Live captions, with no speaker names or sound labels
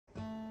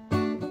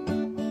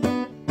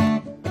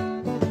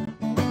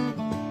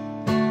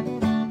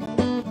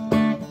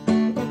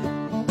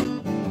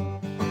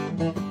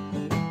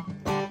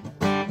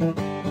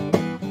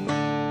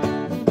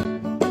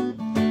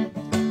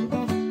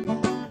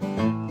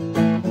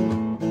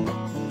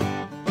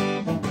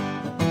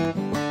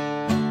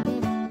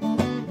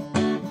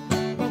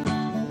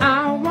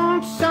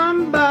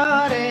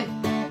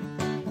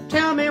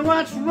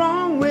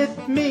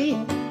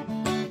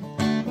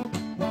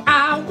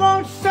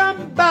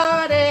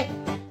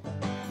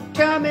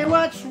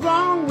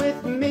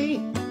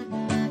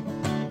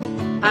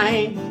I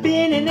ain't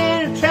been in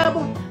any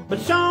trouble, but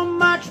so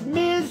much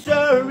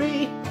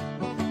misery.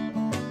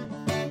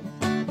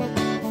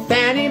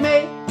 Fannie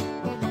Mae,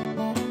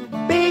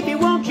 baby,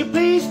 won't you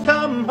please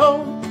come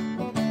home?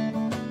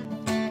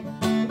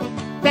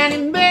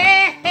 Fannie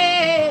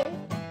Mae,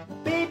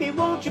 baby,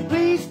 won't you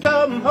please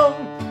come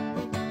home?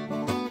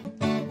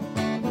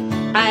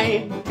 I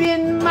ain't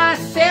been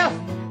myself,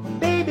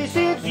 baby,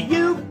 since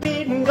you've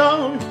been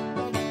gone.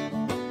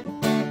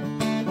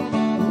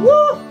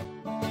 Woo!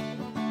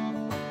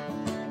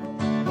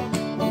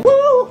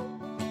 Woo!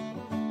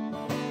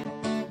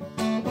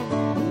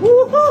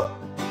 Woo-hoo!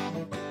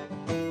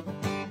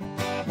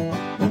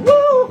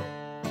 Woo!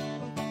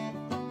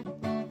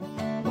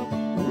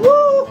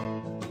 Woo!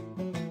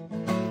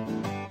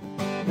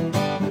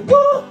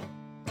 Woo!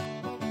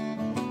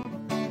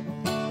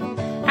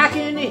 I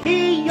can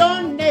hear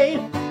your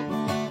name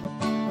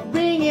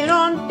ringing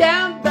on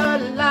down the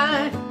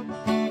line.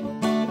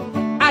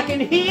 I can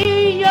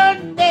hear your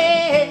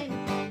name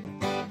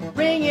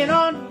ringing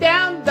on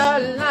down the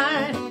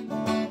line.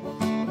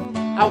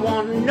 I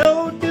wanna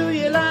know, do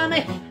you love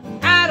me?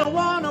 I don't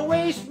wanna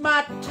waste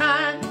my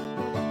time.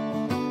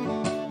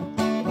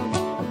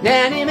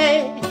 Nanny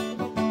Mae,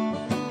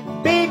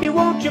 baby,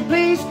 won't you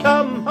please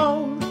come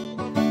home?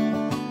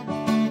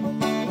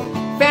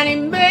 Fannie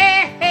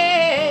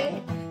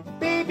Mae,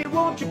 baby,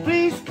 won't you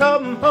please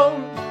come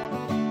home?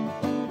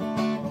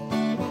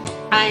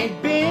 I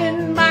ain't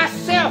been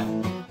myself,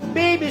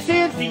 baby,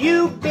 since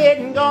you've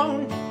been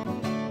gone.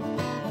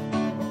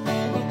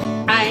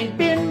 I ain't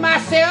been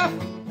myself,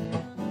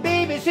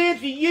 baby,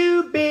 since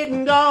you've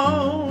been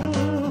gone.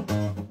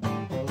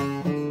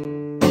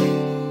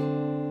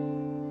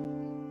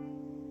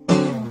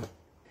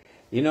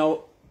 You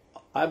know,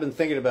 I've been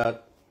thinking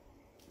about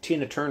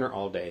Tina Turner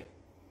all day.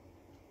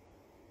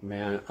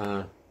 Man,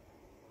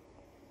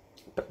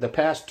 the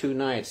past 2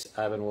 nights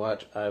I've been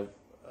I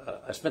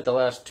spent the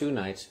last 2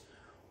 nights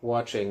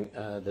watching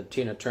the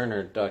Tina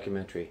Turner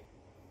documentary,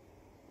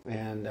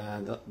 and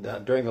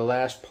during the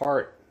last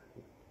part,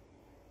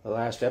 the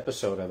last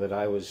episode of it,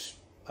 I was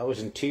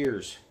in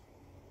tears.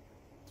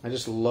 I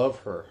just love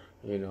her,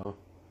 you know.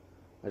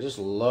 I just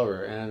love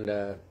her,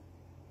 and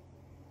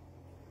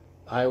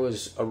I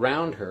was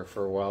around her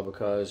for a while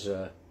because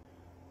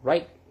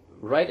right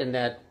in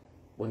that,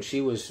 when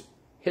she was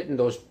hitting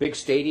those big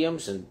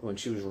stadiums and when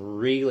she was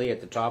really at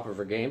the top of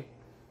her game,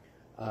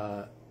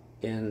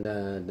 in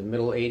the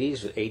middle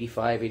 80s,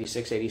 85,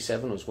 86,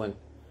 87 was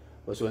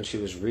when she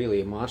was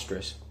really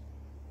monstrous.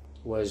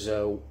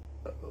 That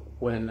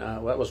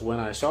was when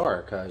I saw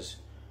her, because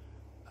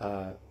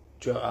I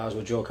was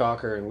with Joe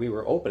Cocker and we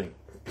were opening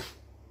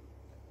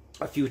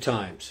a few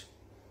times.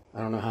 I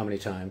don't know how many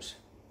times.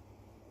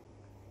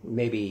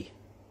 Maybe,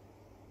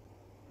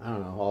 I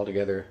don't know,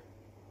 altogether.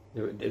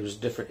 It was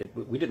different.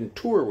 We didn't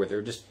tour with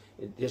her, just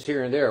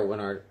here and there when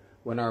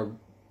our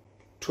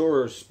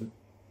tours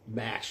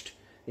matched.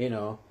 You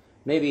know,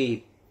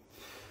 maybe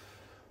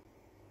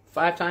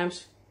 5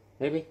 times,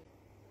 maybe,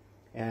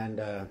 and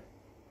I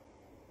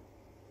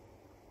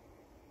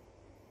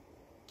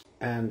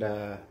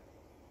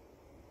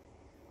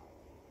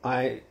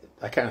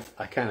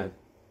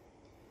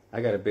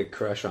got a big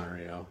crush on her,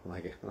 you know,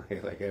 like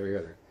every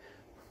other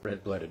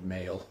red-blooded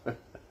male.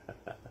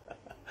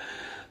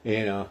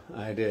 You know,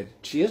 I did.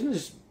 She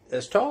isn't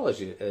as tall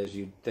as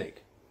you'd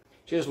think.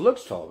 She just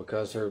looks tall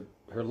because her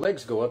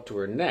legs go up to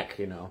her neck,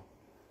 you know.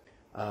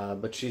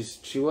 But she's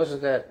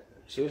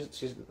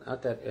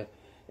not that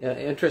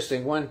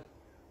interesting. One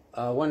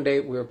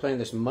day we were playing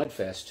this mud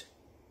fest.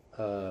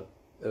 It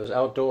was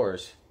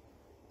outdoors,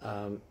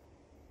 and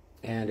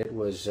it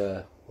was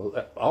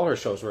well, all her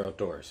shows were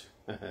outdoors.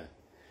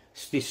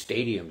 These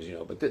stadiums, you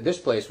know. But this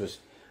place was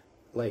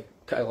kind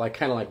of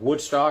like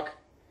Woodstock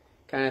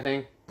kind of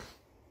thing,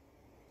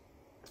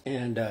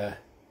 and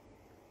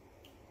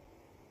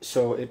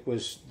so it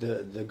was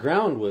the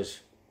ground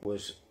was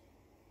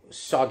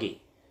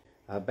soggy.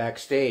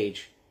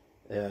 Backstage,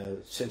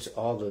 since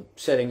all the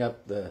setting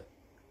up the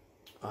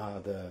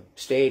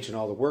stage and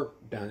all the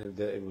work done,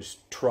 it was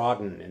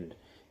trodden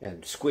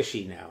and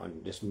squishy now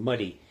and just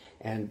muddy,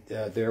 and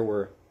there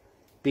were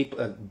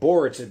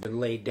boards had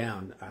been laid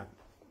down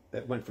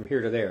that went from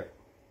here to there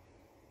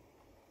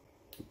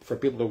for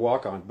people to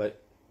walk on. But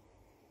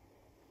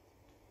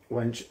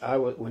when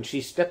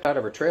she stepped out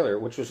of her trailer,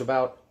 which was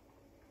about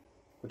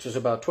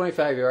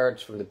 25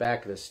 yards from the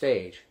back of the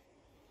stage,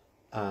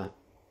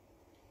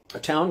 a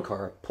town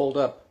car pulled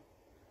up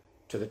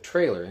to the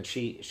trailer, and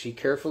she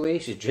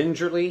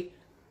gingerly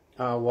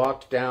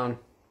walked down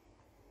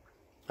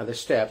the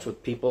steps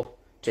with people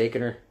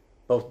taking her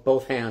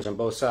both hands on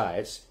both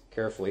sides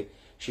carefully.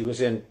 She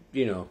was in,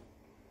 you know,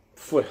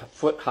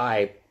 foot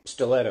high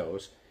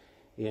stilettos,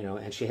 you know,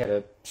 and she had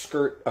a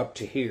skirt up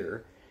to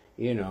here,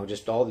 you know,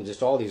 just all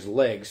these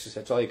legs.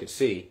 That's all you could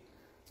see.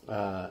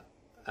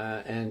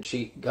 And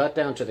she got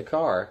down to the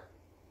car,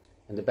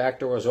 and the back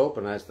door was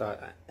open. I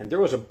thought, and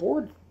there was a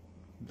board.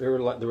 There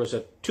was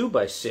a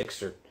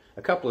 2x6 or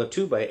a couple of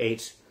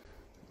 2x8s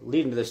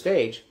leading to the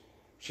stage.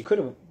 She could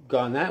have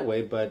gone that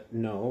way, but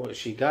no,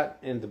 she got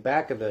in the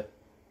back of the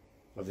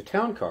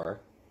town car.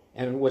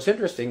 And what's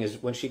interesting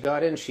is when she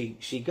got in,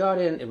 she got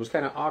in. It was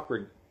kind of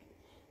awkward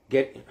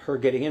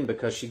getting in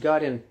because she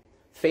got in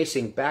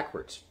facing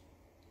backwards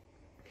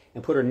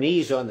and put her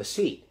knees on the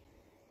seat.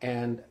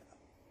 And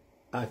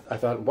I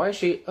thought, why is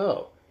she?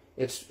 Oh,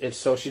 it's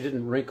so she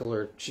didn't wrinkle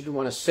her. She didn't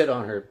want to sit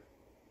on her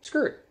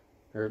skirt,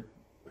 her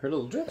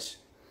little dress.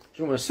 She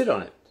didn't want to sit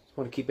on it. She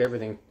wanted to keep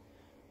everything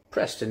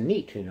pressed and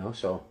neat, you know.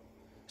 So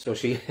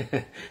she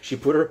she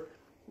put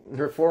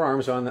her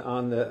forearms on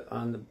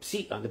the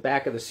seat, on the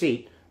back of the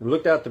seat, and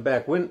looked out the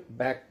back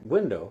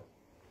window.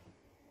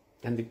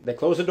 And they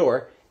closed the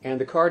door, and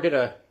the car did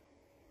a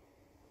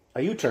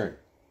U-turn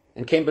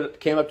and came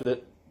up to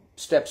the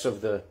steps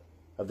of the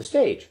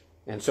stage.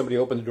 And somebody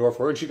opened the door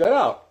for her, and she got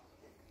out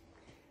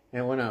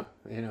and went up,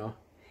 you know.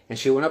 And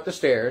she went up the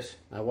stairs.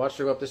 I watched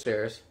her go up the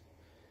stairs,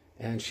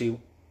 and she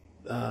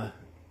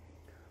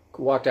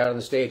walked out on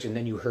the stage. And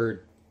then you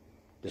heard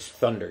this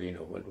thunder, you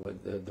know. When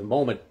the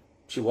moment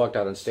she walked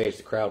out on stage,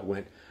 the crowd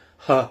went,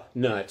 "Huh,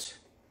 nuts,"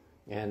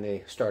 and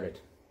they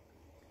started.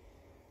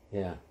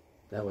 Yeah,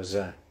 that was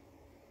a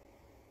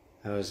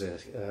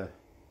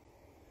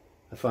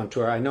fun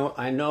tour. I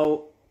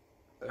know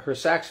her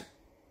sax.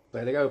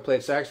 I think I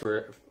played sax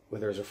with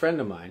her as a friend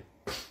of mine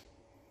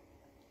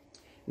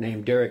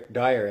named Derek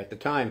Dyer at the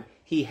time.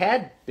 He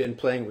had been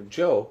playing with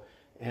Joe,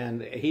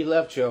 and he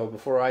left Joe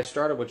before I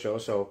started with Joe.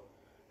 So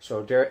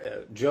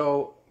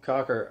Joe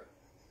Cocker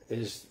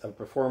is a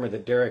performer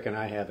that Derek and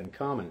I have in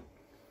common.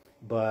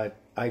 But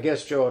I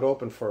guess Joe had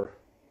opened for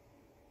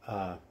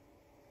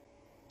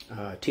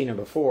Tina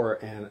before,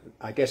 and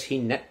I guess he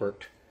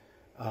networked,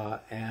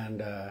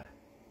 and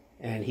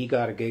he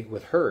got a gig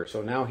with her.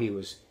 So now he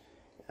was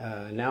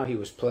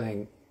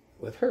playing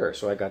with her.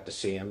 So I got to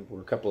see him.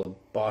 We're a couple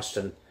of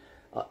Boston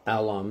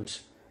alums,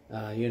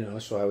 you know.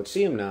 So I would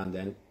see him now and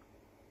then.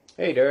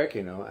 Hey, Derek,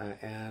 you know,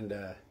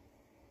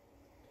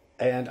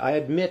 and I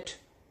admit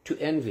to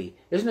envy.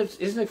 Isn't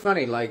it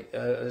funny? Like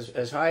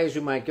as high as you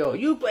might go,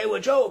 you play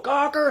with Joe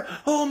Cocker?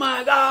 Oh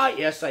my God!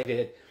 Yes, I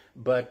did.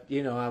 But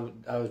you know,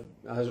 I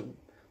was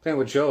playing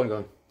with Joe and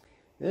going,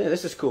 yeah,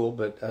 this is cool.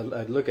 But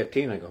I'd look at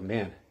Tina and go,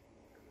 man,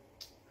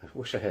 I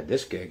wish I had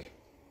this gig.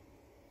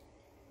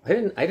 I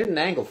didn't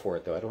angle for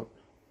it though. I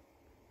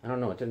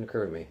don't know. It didn't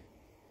occur to me.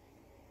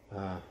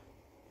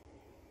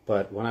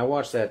 But when I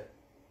watched that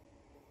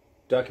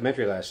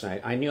documentary last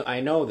night, I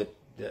know that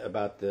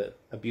about the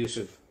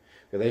abusive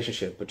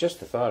relationship, but just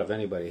the thought of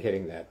anybody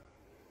hitting that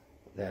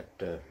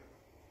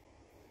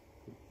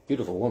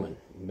beautiful woman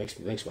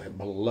makes my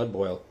blood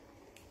boil.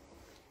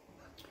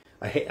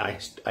 I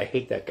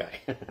hate that guy.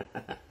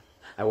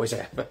 I always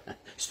have.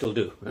 Still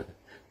do.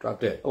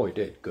 Drop dead. Oh, he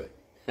did. Good.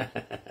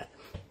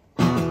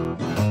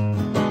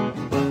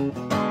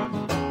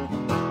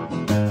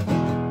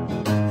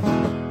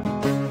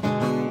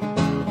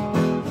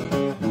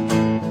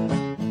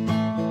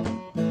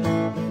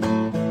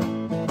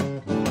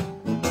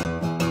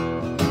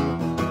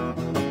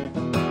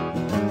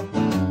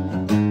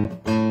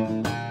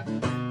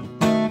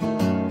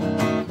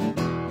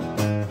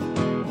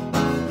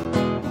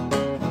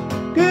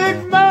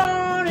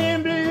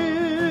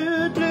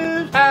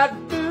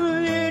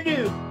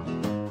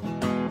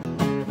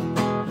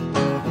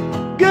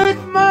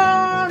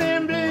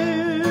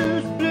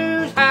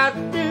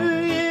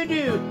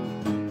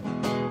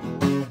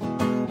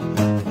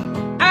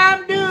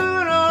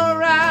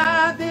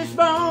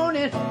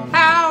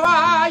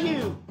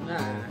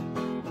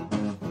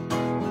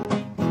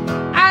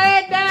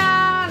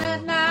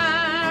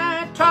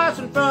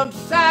 From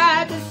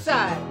side to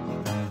side,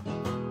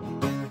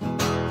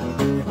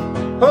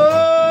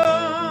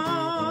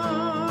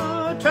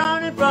 oh,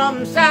 turning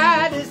from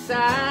side to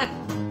side.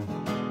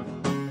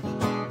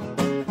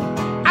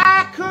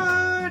 I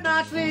could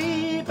not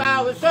sleep,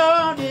 I was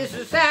so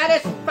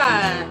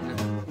dissatisfied.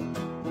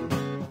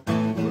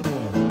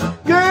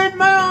 Good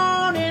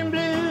morning,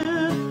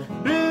 blues,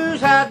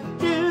 blues, how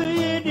do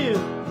you do?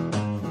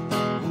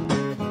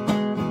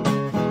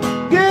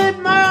 Good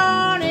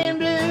morning,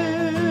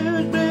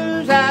 blues,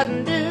 blues, how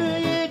do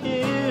you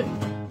do?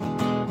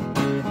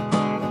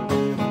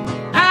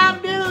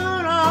 I'm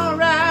doing all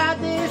right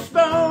this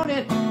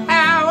morning.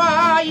 How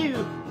are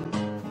you?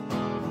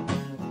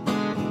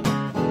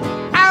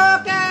 I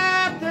woke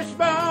up this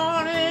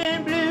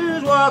morning,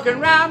 blues, walking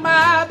around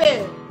my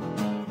bed.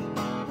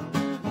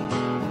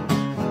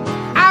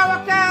 I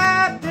woke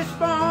up this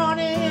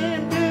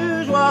morning,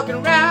 blues, walking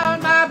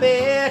around my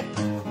bed.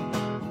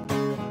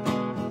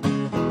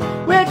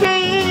 Went to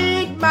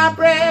eat my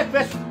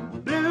breakfast,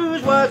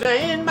 blues was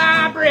in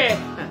my breath.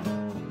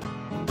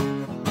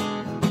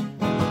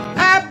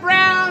 A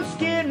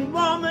brown-skinned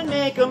woman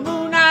make a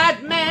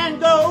moon-eyed man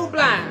go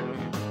blind.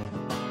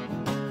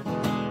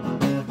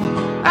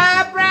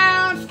 A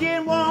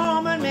brown-skinned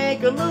woman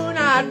make a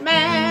moon-eyed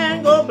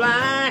man go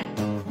blind.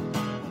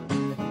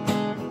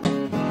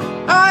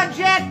 A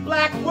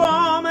jet-black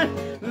woman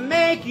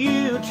make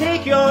you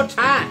take your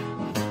time.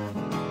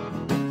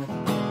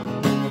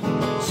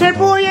 Said,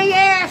 boy,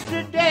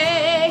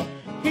 yesterday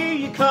he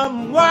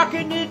come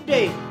walking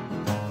today.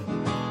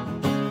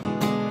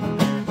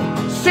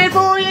 Sent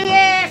for you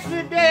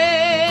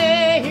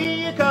yesterday,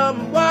 here you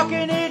come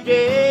walking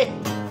today.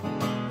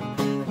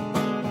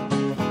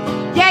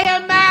 Yeah,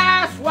 your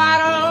mouth's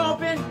wide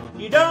open,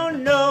 you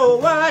don't know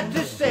what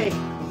to say.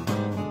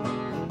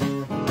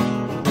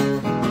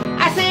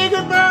 I say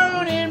good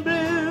morning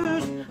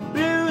blues,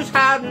 blues,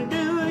 how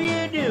do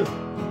you do?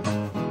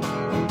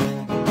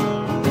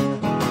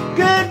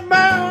 Good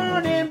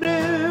morning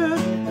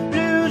blues,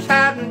 blues,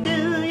 how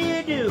do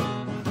you do?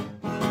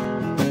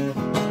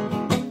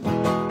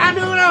 I'm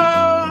doing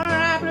all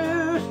right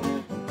blues,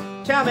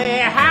 tell me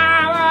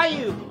how are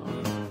you?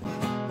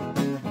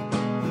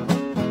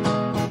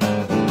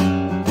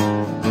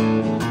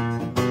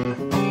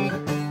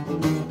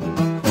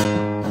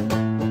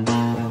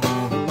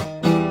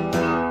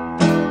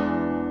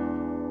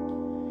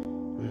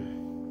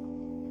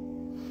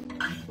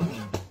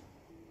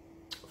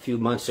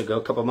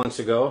 A couple months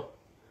ago,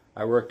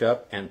 I worked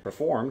up and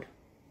performed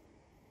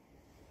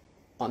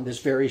on this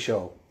very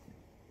show,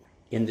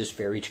 in this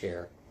very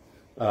chair.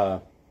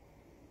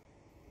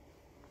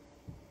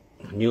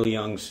 Neil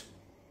Young's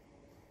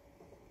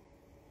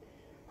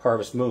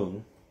Harvest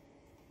Moon.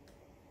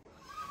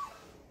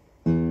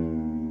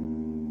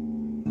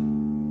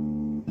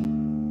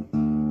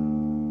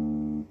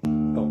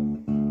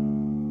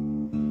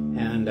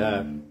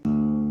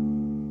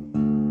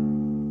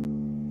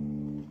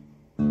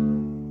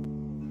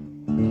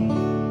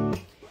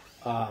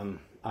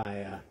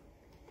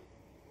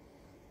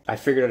 I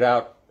figured it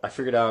out. I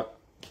figured out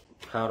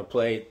how to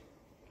play it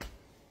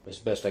as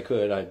best I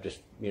could. I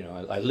just, you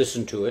know, I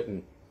listened to it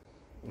and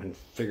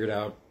figured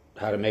out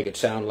how to make it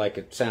sound like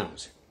it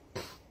sounds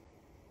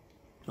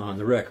on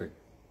the record.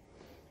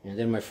 And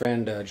then my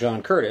friend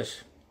John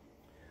Curtis,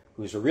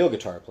 who's a real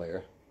guitar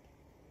player,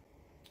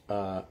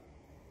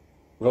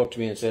 wrote to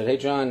me and said, "Hey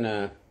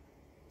John,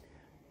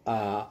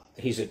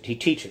 he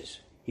teaches,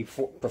 he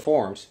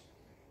performs,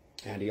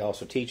 and he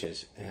also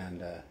teaches,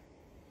 and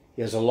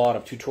he has a lot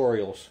of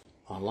tutorials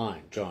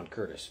online, John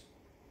Curtis.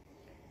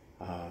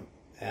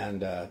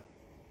 And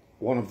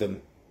one of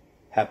them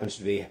happens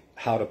to be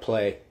how to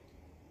play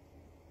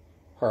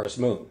Harvest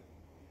Moon."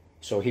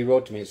 So he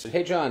wrote to me and said,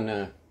 "Hey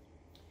John,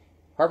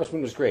 Harvest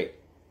Moon was great.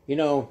 You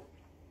know,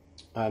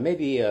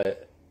 maybe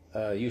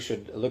you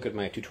should look at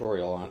my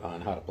tutorial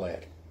on how to play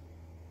it."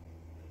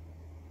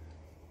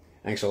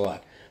 Thanks a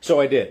lot. So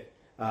I did,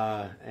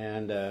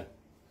 and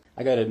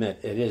I got to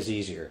admit, it is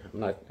easier.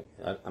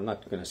 I'm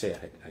not going to say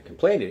I can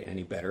play it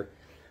any better,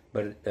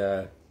 but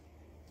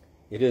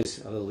it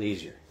is a little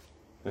easier.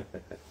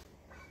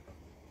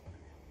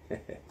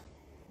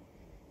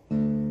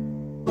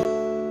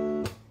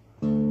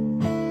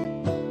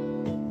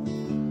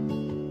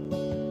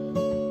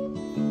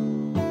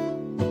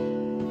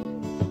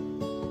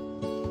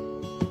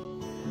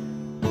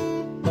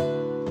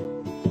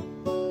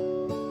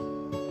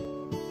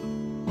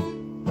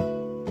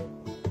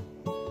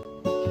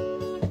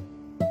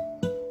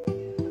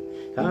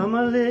 Come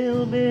a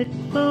little bit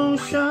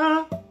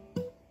closer,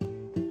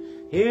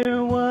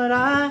 hear what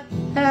I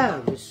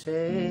have to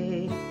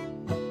say.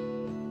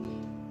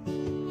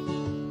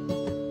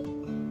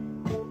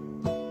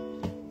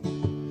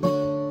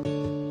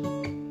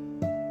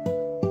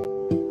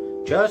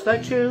 Just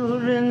like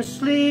children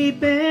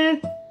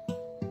sleeping,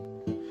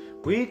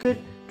 we could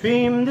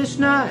dream this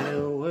night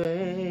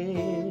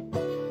away.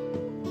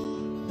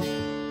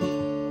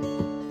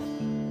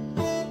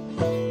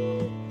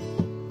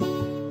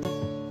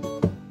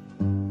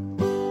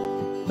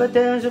 But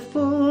there's a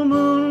full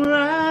moon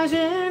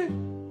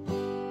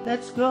rising,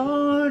 let's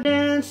go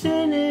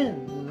dancing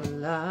in the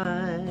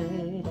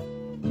light.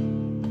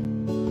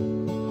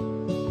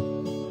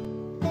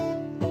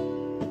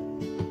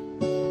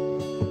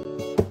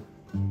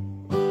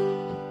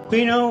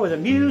 We know where the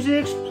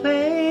music's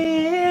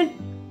playing,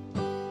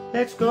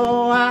 let's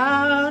go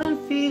out and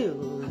feel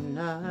the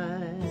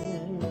night.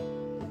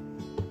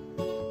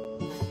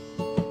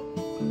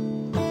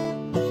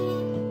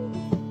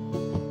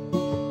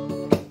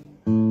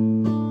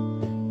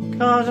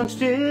 'Cause I'm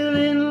still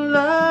in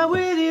love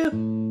with you,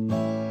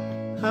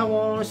 I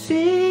wanna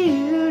see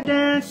you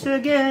dance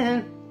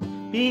again.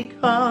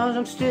 Because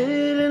I'm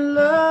still in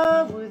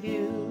love with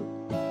you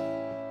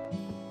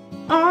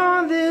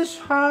on this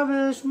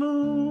harvest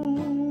moon.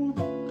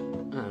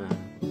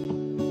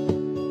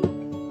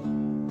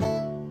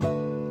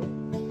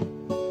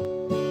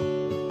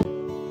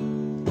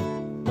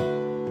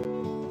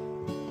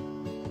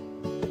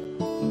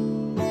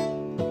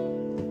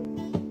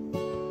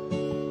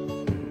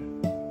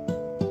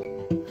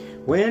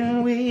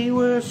 When we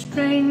were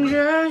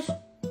strangers,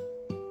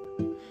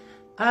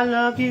 I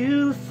loved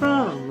you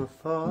from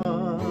afar.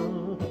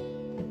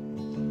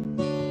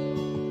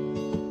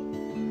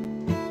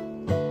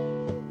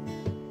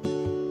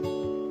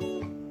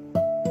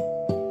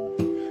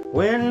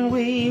 When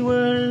we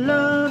were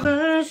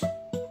lovers,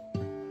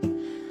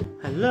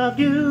 I loved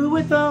you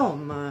with all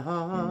my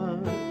heart.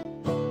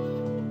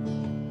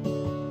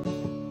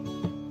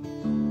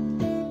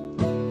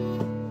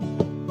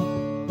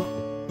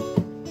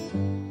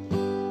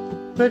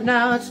 but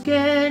now it's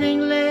getting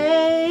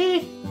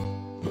late.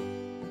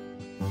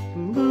 The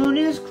moon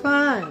is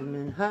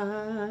climbing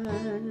high.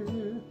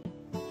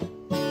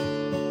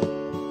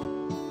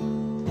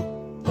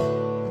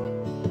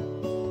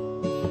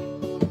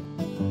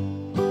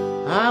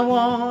 I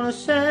wanna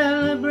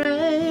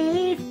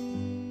celebrate,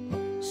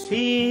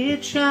 see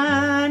it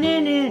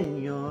shining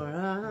in your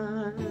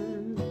eyes.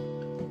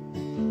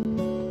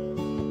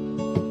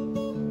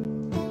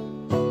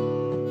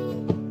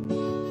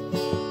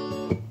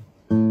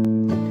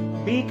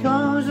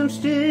 Because I'm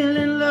still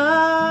in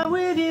love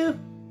with you,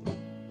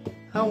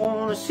 I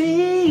wanna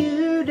see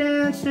you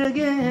dance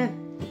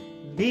again.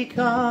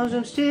 Because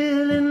I'm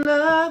still in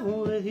love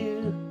with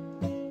you,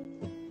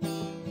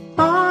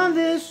 on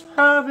this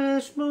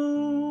harvest moon.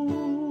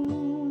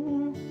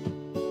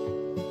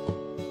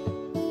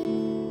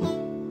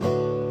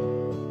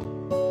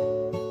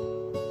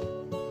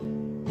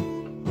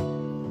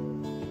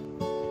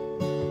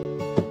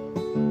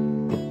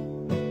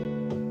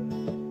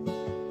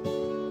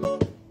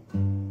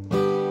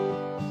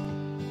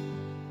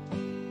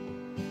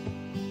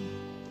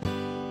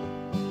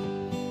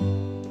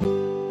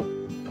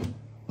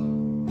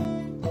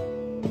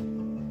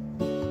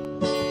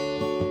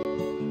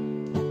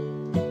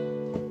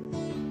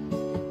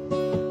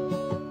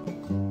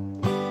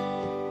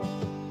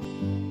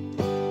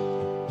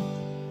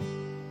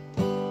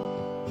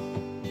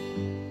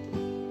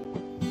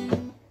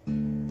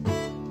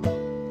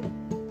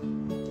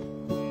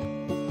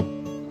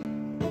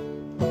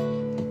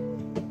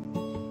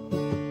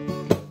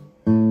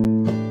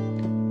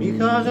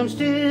 Because I'm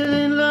still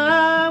in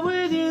love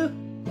with you,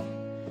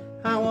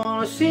 I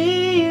wanna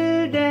see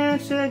you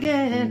dance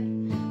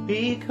again.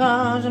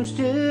 Because I'm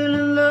still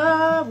in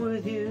love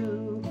with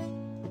you,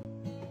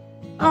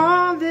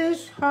 on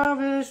this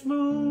harvest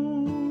moon.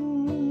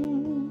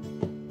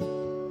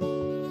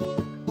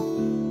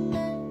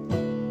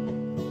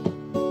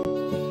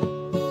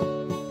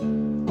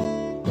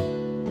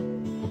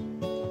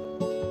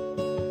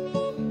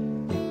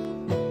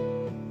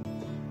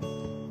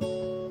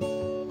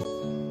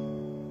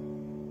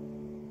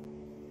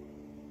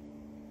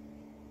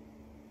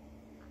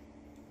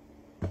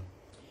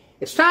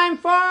 It's time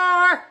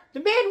for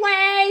the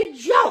Midway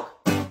joke.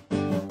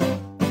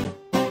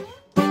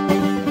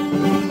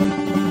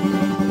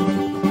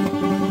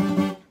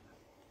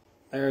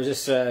 There's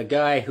this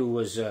guy who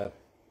was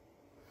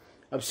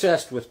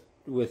obsessed with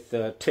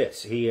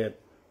tits. He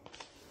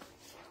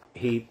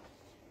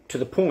to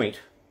the point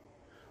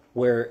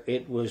where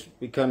it was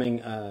becoming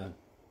a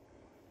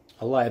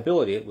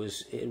liability. It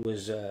was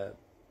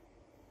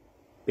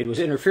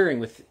interfering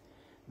with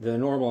the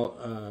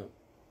normal.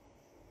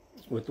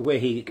 With the way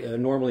he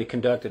normally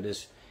conducted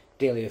his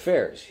daily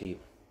affairs. He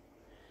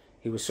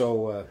was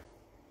so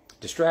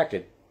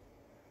distracted,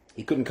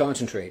 he couldn't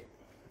concentrate,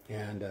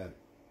 and it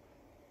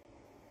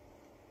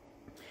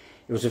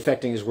was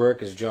affecting his work,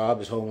 his job,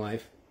 his home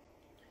life.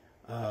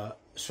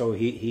 So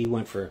he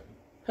went for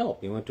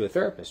help. He went to a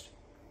therapist,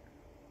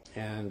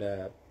 and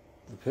the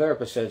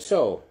therapist said,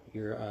 "So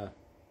you're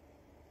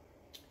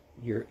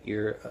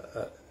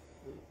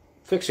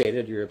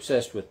fixated. You're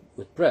obsessed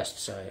with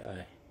breasts.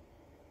 I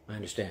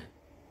understand."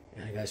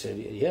 And the guy said,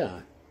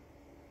 "Yeah."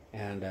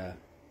 And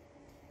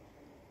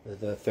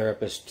the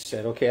therapist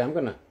said, "Okay,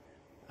 I'm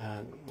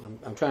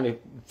trying to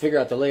figure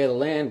out the lay of the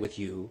land with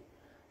you,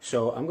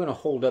 so I'm gonna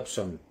hold up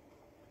some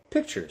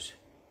pictures,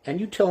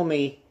 and you tell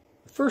me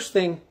the first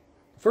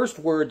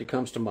word that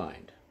comes to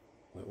mind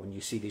when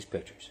you see these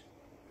pictures."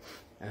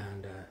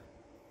 And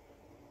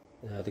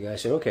the guy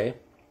said, "Okay."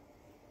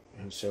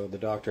 And so the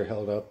doctor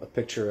held up a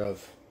picture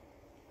of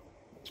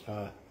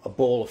a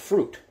bowl of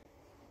fruit.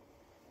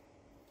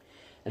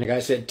 And the guy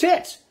said,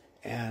 "Tits!"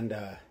 And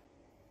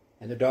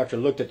the doctor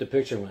looked at the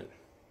picture and went,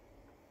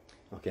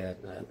 "Okay,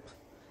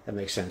 that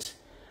makes sense."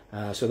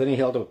 So then he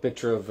held up a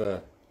picture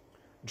of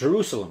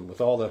Jerusalem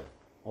with all the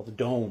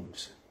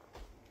domes.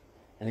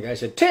 And the guy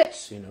said,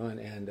 "Tits!" And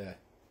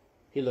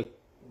he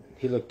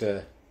looked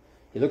at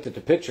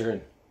the picture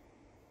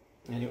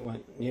and it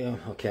went, "Yeah,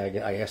 okay,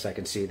 I guess I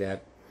can see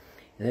that."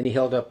 And then he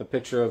held up a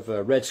picture of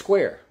Red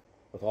Square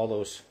with all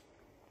those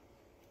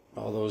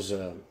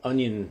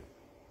onion,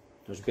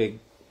 those big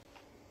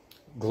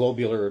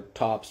globular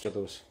tops to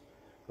those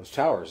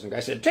towers. And the guy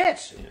said,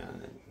 "Tits!"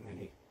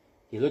 And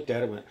he looked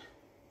at it and went,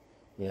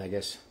 "Yeah, I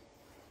guess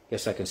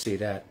I can see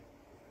that."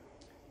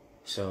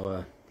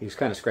 So he was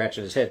kind of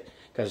scratching his head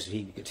because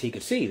he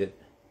could see that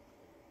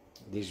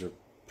these are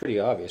pretty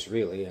obvious,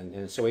 really.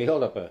 And so he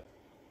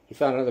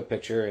found another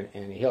picture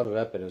and he held it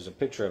up, and it was a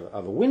picture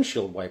of a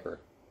windshield wiper,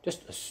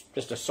 just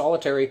a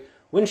solitary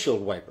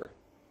windshield wiper.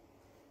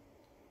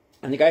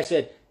 And the guy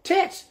said,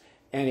 "Tits!"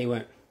 And he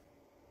went,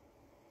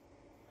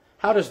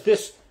 "How does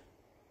this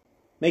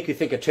make you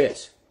think of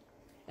tits?"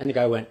 And the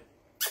guy went,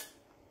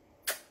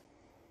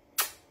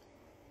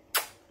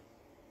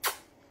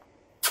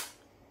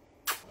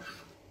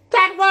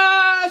 "That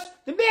was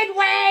the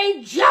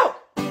Midway joke!"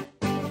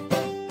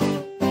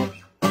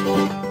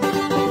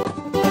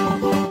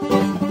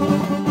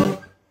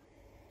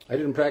 I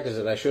didn't practice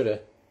it. I should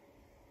have.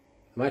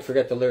 might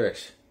forget the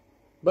lyrics,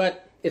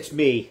 but it's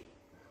me.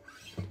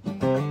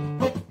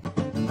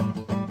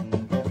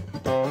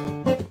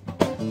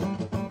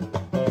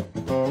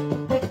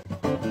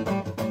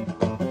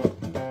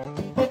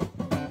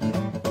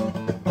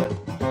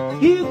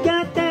 You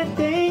got that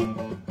thing,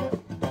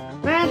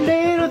 that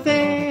little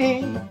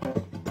thing,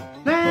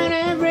 that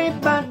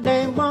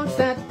everybody wants,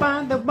 that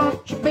why they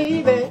want you,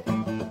 baby.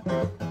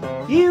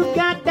 You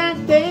got that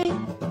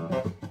thing,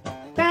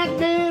 that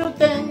little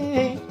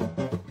thing,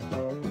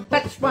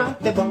 that's why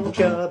they want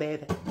you,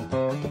 baby.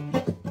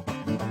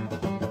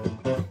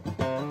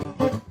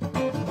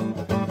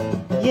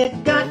 You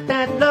got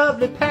that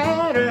lovely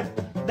pattern,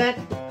 that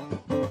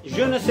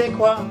je ne sais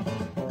quoi,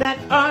 that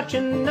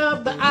arching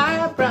of the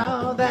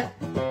eyebrow, that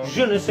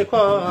je ne sais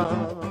quoi.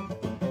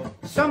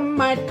 Some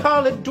might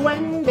call it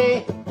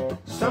duende,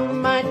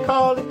 some might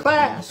call it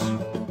class.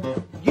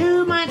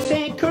 You might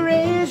say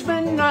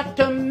charisma, not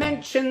to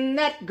mention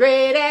that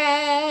great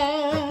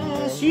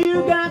ass.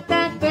 You got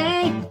that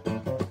thing,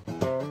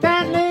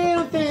 that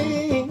little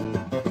thing,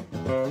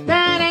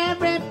 that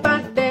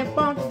everybody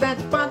wants,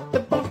 that's what they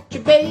want you,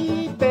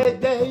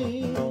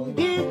 baby.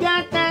 You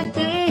got that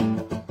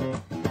thing,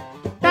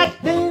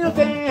 that little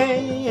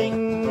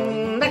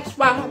thing, that's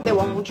why they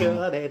want you,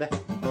 baby.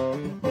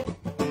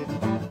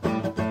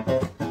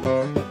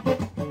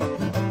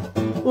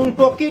 Un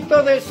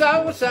poquito de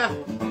salsa,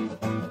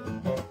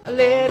 a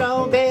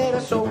little bit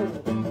of soul,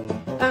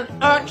 an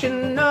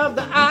arching of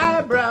the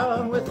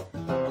eyebrow with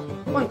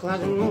one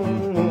closet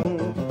moon.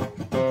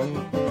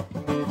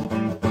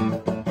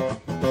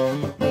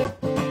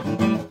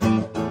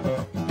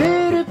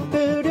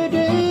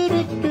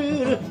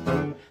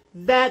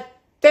 That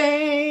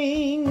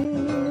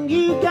thing,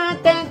 you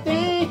got that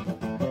thing,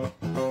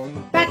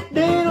 that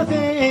little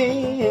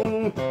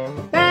thing,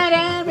 that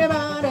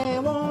everybody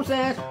wants,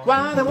 that's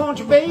why they want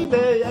you,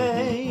 baby.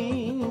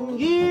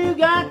 You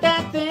got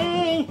that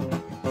thing,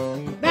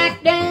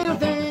 that little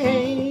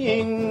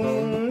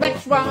thing,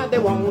 that's why they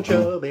want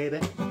you, baby.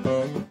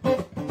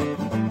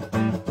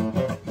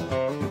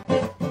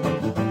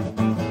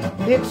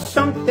 It's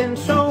something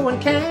so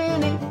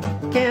uncanny,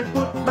 can't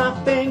put my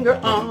finger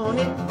on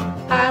it.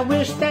 I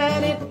wish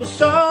that it was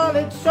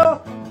solid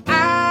so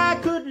I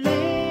could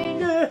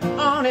linger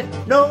on it.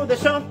 No,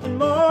 there's something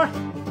more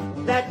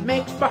that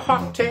makes my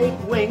heart take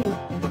wing.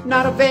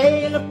 Not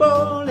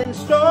available in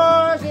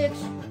stores,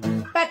 it's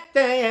that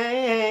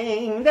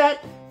thing,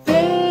 that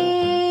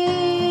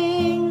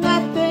thing,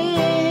 that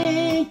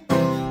thing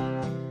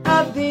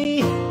of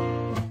the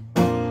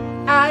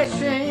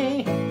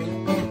icing.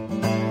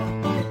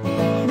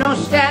 No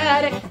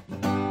static,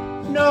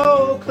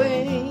 no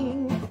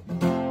cling,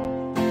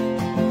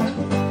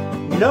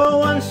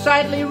 no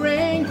unsightly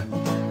ring.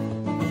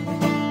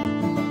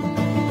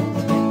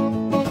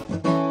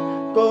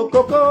 Go,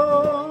 go,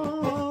 go.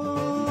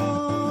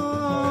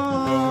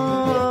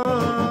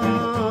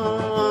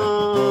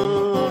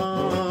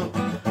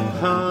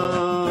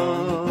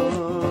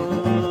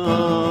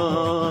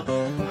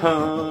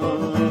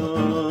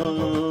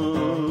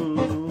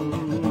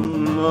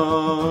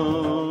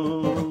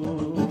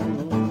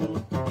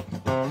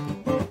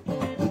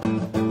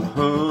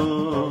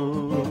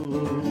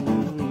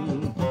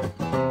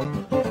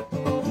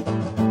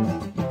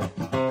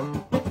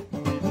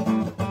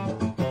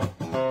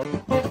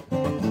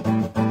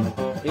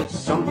 It's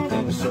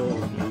something so.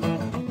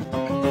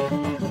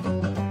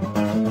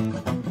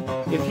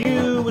 If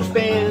you would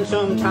spend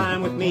some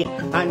time with me,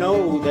 I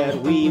know that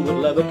we would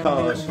love a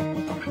cause.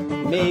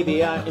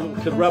 Maybe I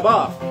could rub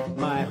off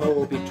my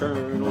hope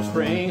eternal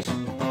springs.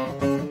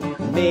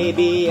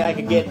 Maybe I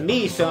could get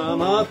me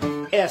some of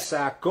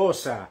esa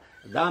cosa,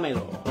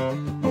 dámelo,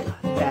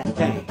 that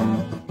thing,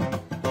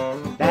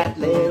 that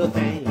little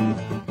thing.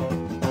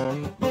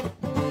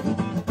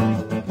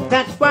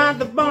 That's why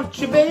they want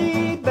you,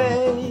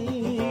 baby.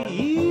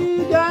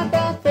 You got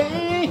that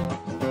thing,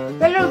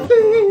 that little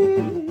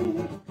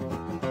thing,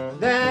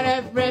 that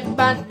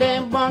everybody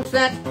wants,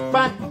 that's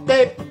what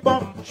they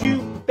want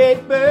you,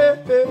 baby.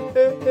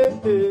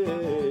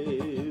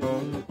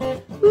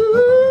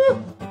 Ooh.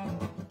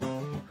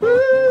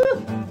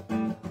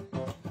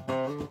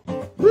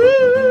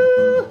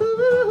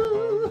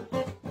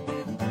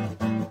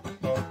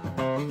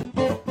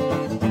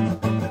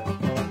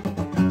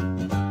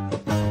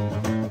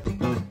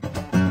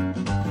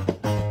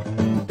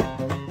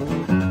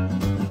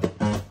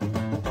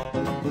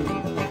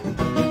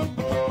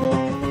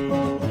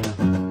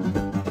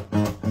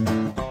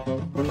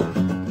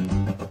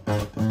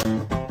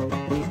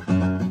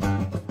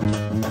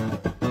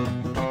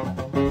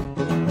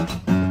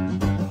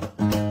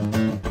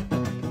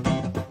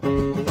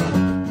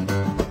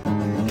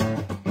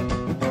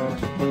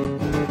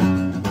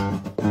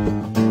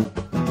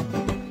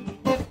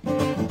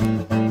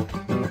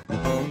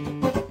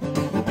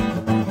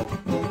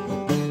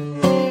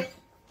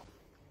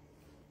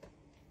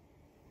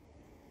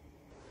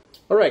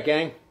 Alright,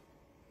 gang.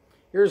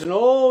 Here's an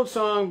old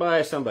song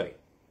by somebody.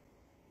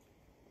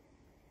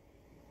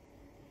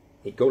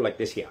 It go like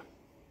this here.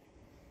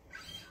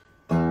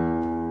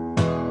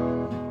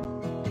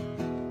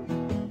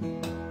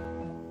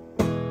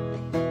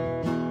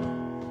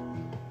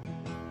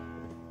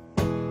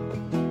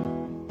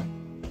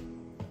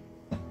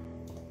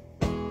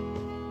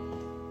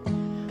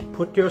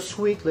 Put your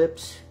sweet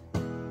lips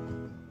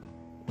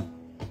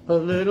a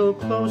little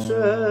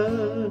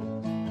closer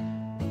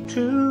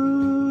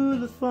to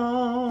the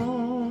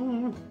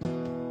phone,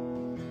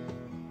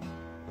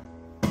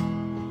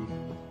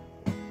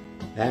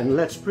 and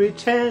let's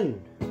pretend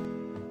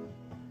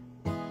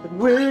that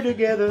we're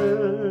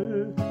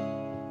together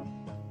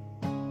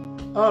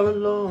all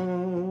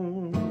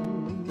alone.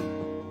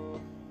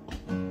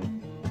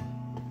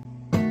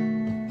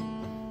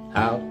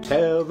 I'll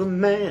tell the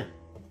man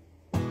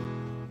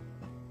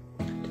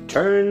to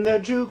turn the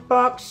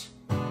jukebox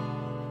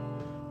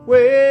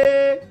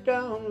way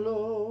down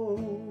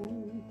low,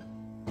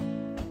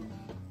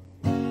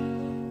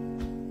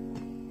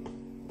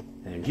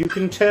 and you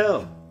can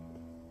tell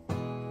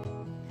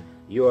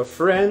your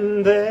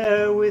friend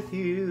there with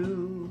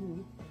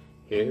you,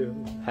 he'll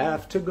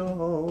have to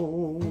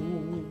go.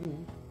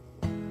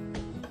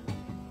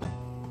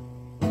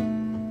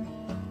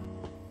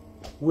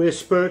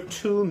 Whisper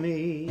to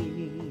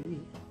me,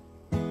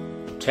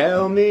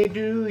 tell me,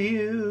 do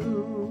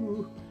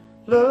you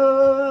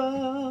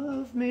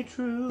love me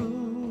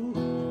true?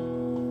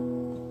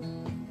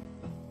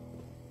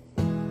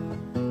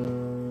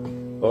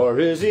 Or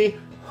is he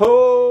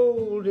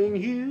holding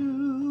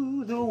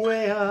you the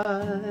way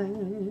I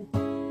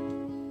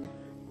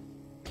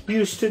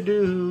used to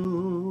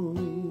do?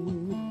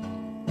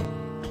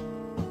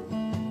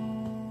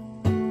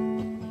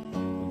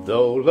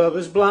 Though love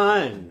is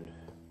blind,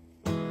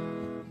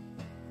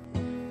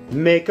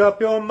 make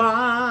up your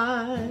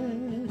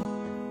mind,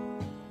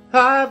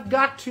 I've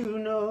got to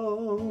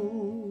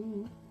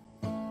know.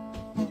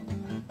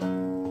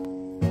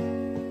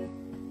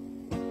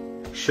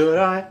 Should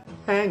I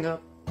hang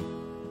up,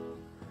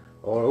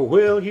 or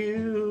will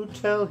you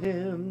tell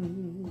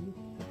him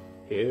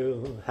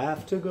he'll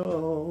have to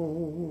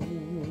go?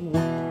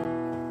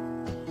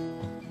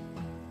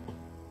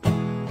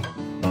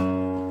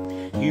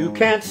 You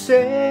can't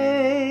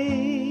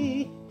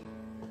say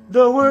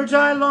the words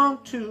I long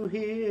to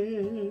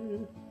hear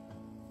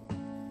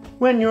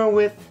when you're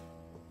with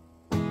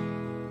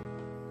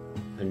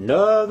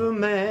another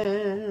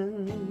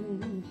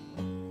man.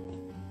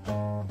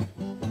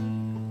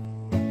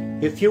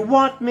 If you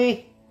want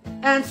me,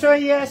 answer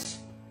yes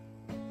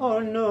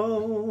or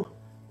no,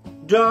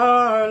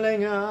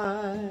 darling,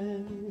 I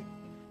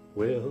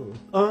will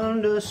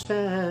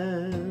understand.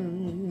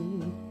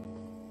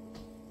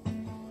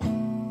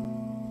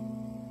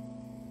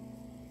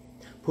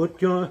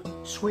 Put your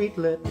sweet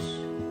lips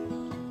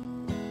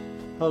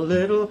a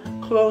little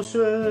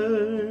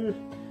closer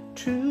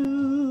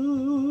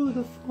to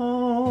the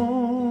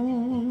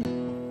phone,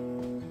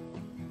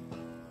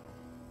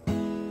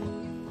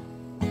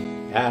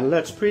 and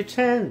let's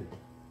pretend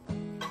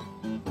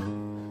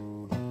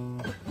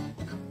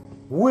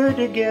we're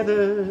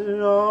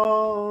together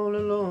all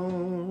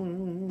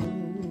alone.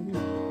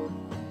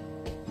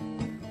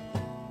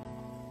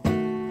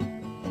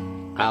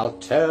 I'll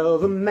tell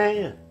the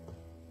man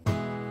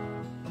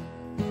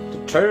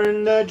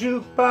turn the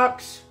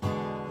jukebox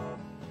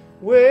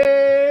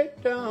way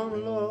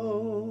down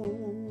low,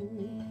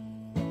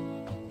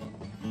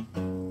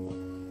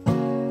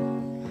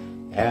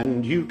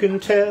 and you can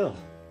tell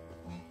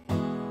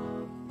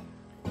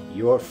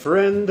your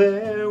friend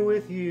there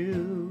with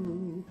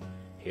you,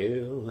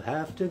 he'll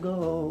have to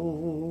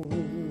go.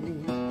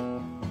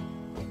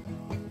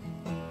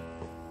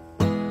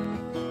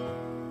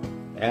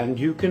 And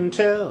you can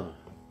tell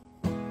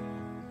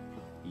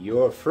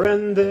your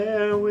friend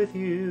there with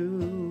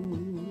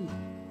you,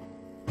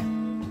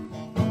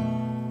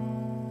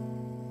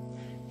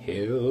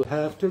 he'll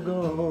have to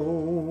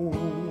go.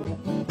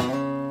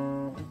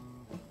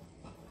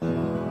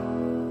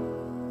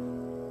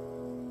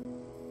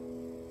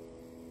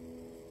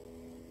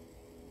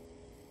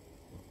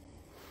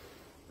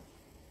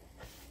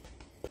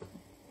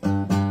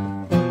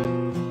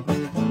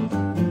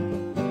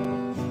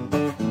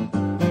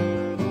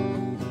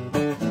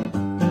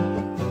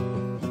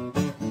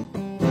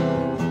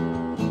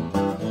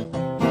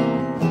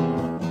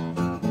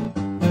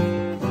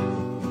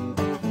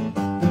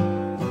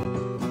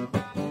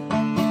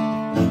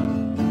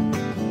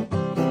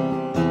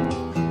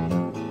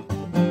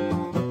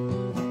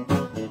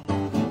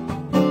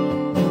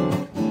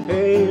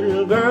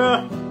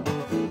 Girl,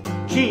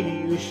 gee,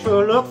 you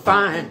sure look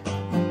fine.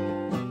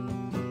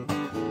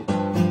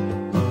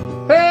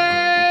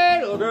 Hey,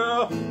 little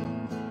girl,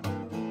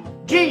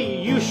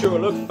 gee, you sure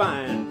look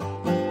fine.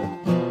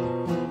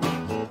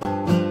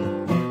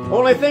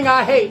 Only thing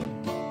I hate,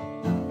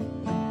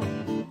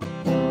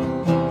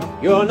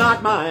 you're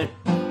not mine.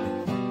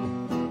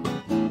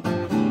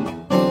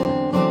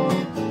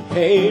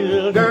 Hey,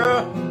 little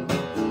girl,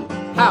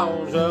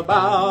 how's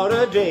about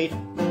a date?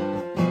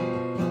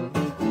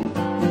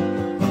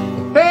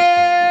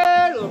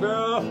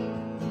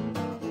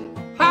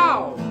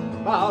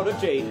 About a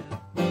date.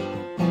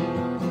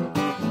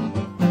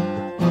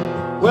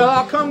 Well,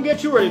 I'll come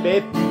get you early,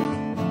 babe.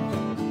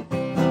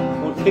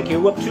 Won't pick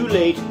you up too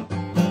late.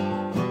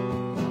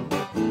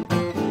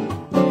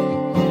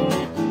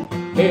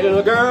 Hey,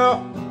 little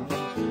girl,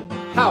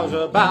 how's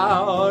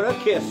about a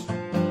kiss?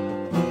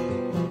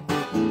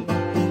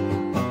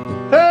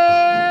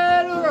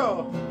 Hey, little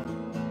girl,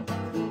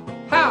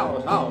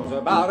 how's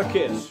about a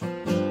kiss?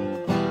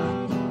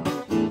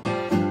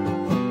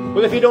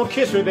 Well, if you don't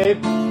kiss me,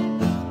 babe,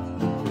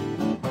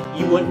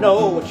 you wouldn't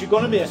know what you're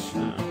gonna miss.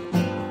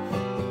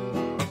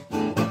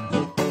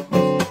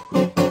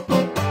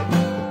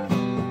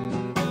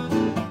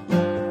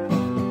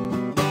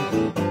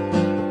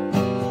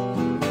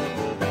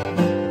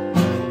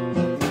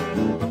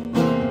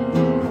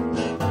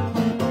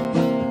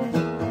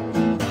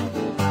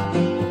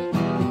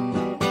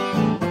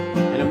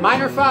 And a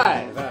minor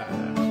 5.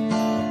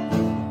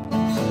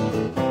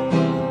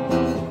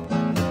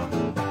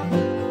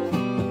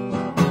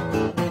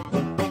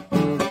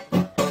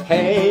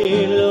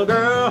 Hey, little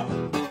girl,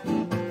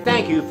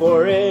 thank you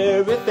for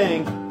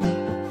everything.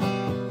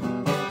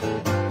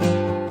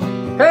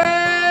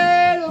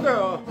 Hey, little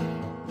girl,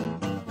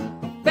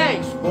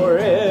 thanks for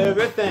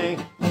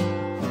everything.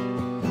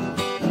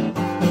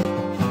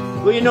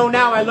 Well, you know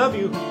now I love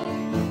you.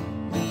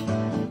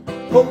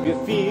 Hope you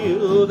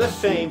feel the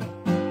same.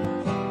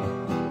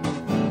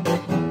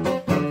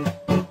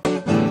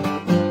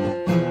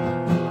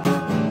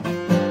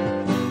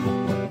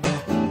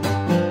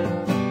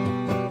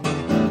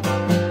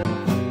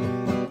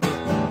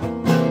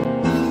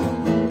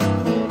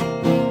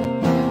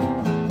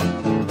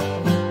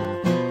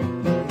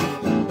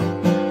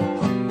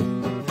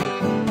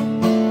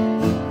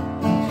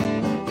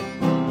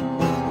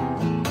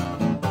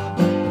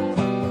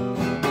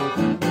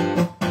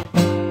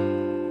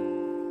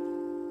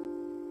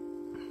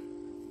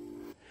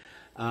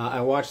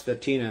 I watched the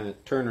Tina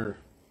Turner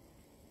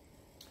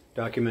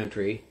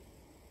documentary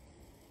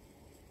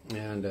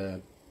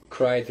and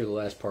cried through the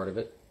last part of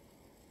it.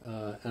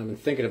 I've been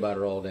thinking about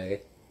her all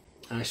day.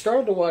 And I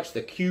started to watch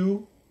the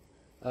Q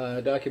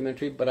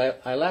documentary,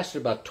 but I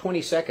lasted about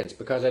 20 seconds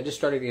because I just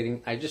started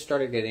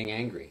getting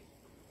angry.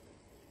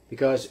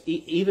 Because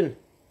even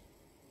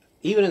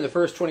in the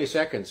first 20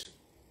 seconds,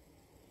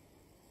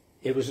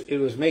 it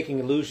was making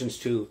allusions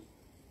to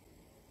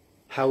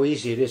how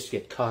easy it is to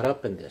get caught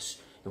up in this.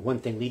 And one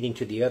thing leading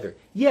to the other.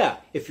 Yeah,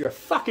 if you're a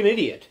fucking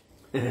idiot.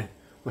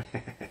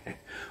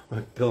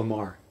 What Bill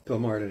Maher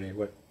today.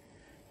 What?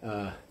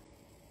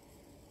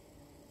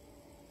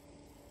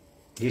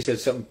 He said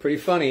something pretty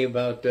funny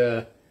about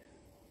that.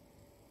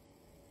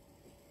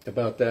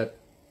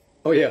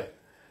 Oh yeah,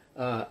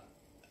 the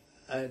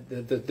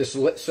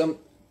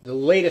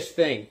latest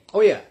thing. Oh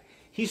yeah,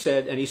 he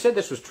said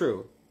this was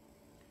true.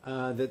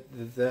 That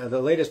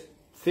the latest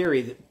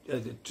theory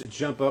to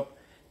jump up.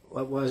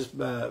 What was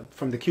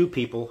from the Q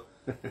people,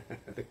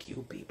 the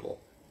Q-tip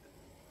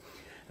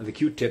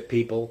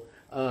people,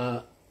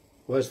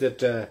 was that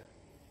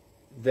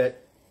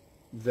that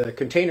the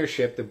container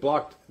ship that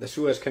blocked the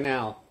Suez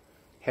Canal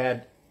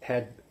had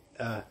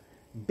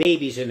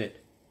babies in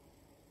it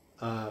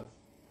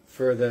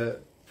for the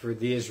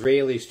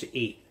Israelis to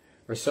eat,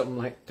 or something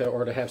like that,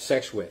 or to have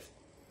sex with,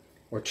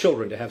 or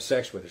children to have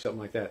sex with, or something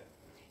like that.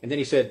 And then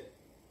he said,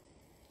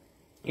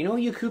 "You know,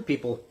 you Q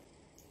people,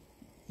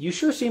 you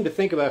sure seem to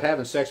think about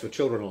having sex with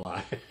children a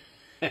lot."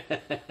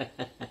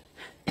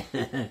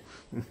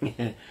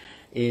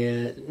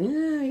 Yeah,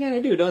 you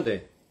gotta do, don't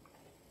they?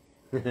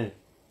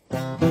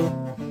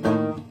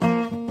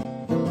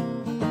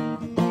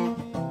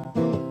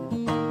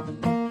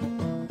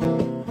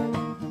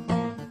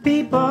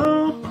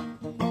 People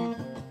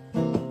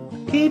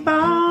keep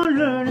on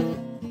learning.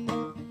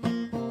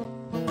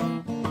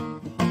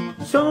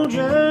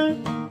 Soldiers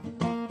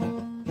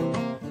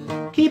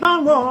keep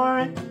on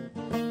warring.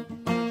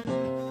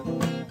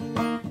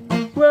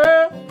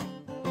 World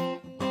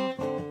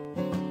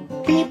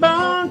keep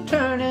on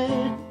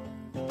turning,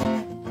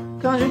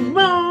 'cause it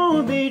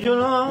won't be too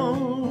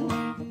long.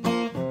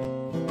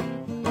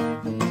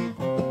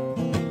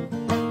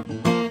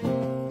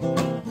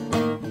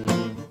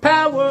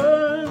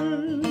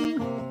 Power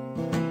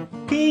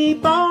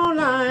keep on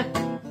lying,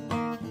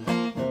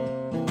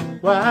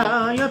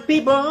 while your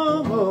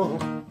people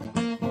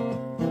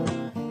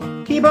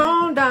keep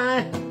on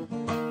dying.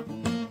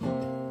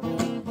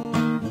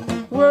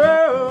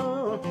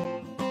 World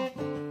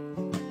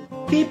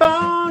keep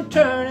on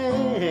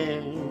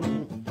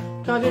turning,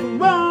 'cause it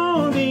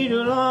won't be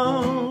too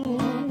long.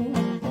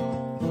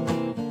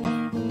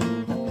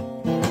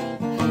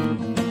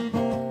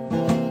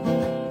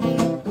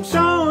 I'm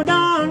so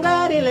darn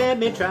glad he let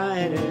me try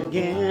it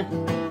again.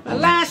 The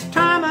last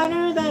time I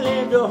knew that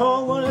lived a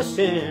whole world of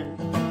sin.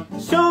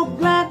 So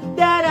glad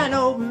that I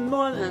know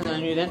more than I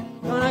knew then.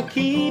 Gonna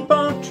keep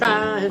on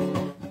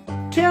trying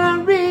till I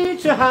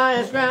reach the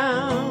highest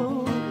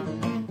ground.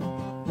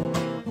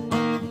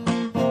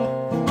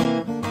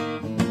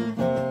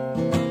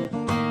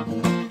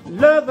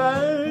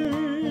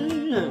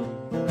 Lovers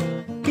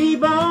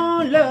keep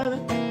on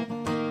loving.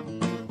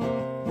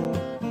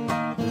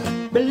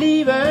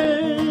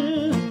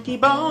 Believers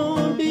keep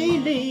on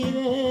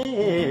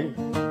believing.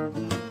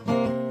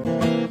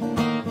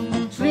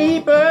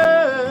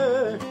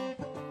 Sleepers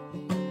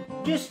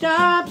just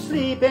stop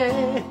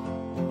sleeping.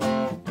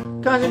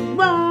 'cause it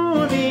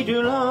won't be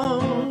too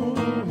long.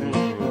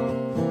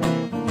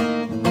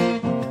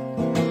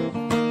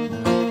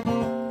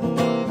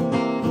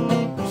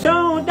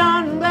 So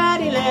darn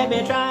glad he let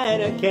me try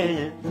it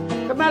again,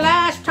 'cause my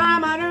last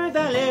time on earth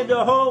I lived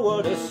a whole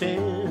world of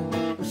sin.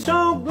 I'm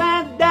so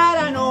glad that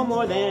I know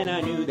more than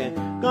I knew then.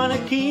 Gonna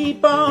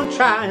keep on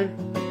trying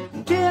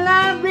till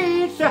I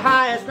reach the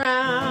highest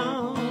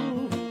ground.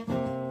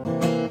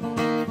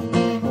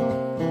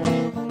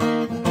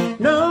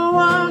 No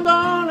one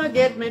gonna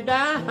get me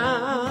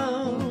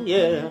down,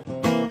 yeah,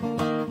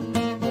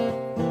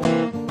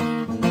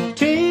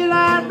 till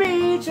I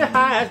reach the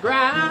highest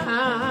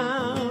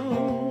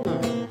ground.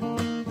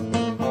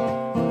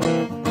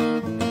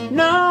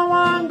 No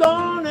one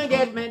gonna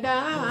get me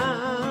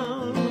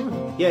down,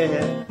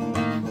 yeah.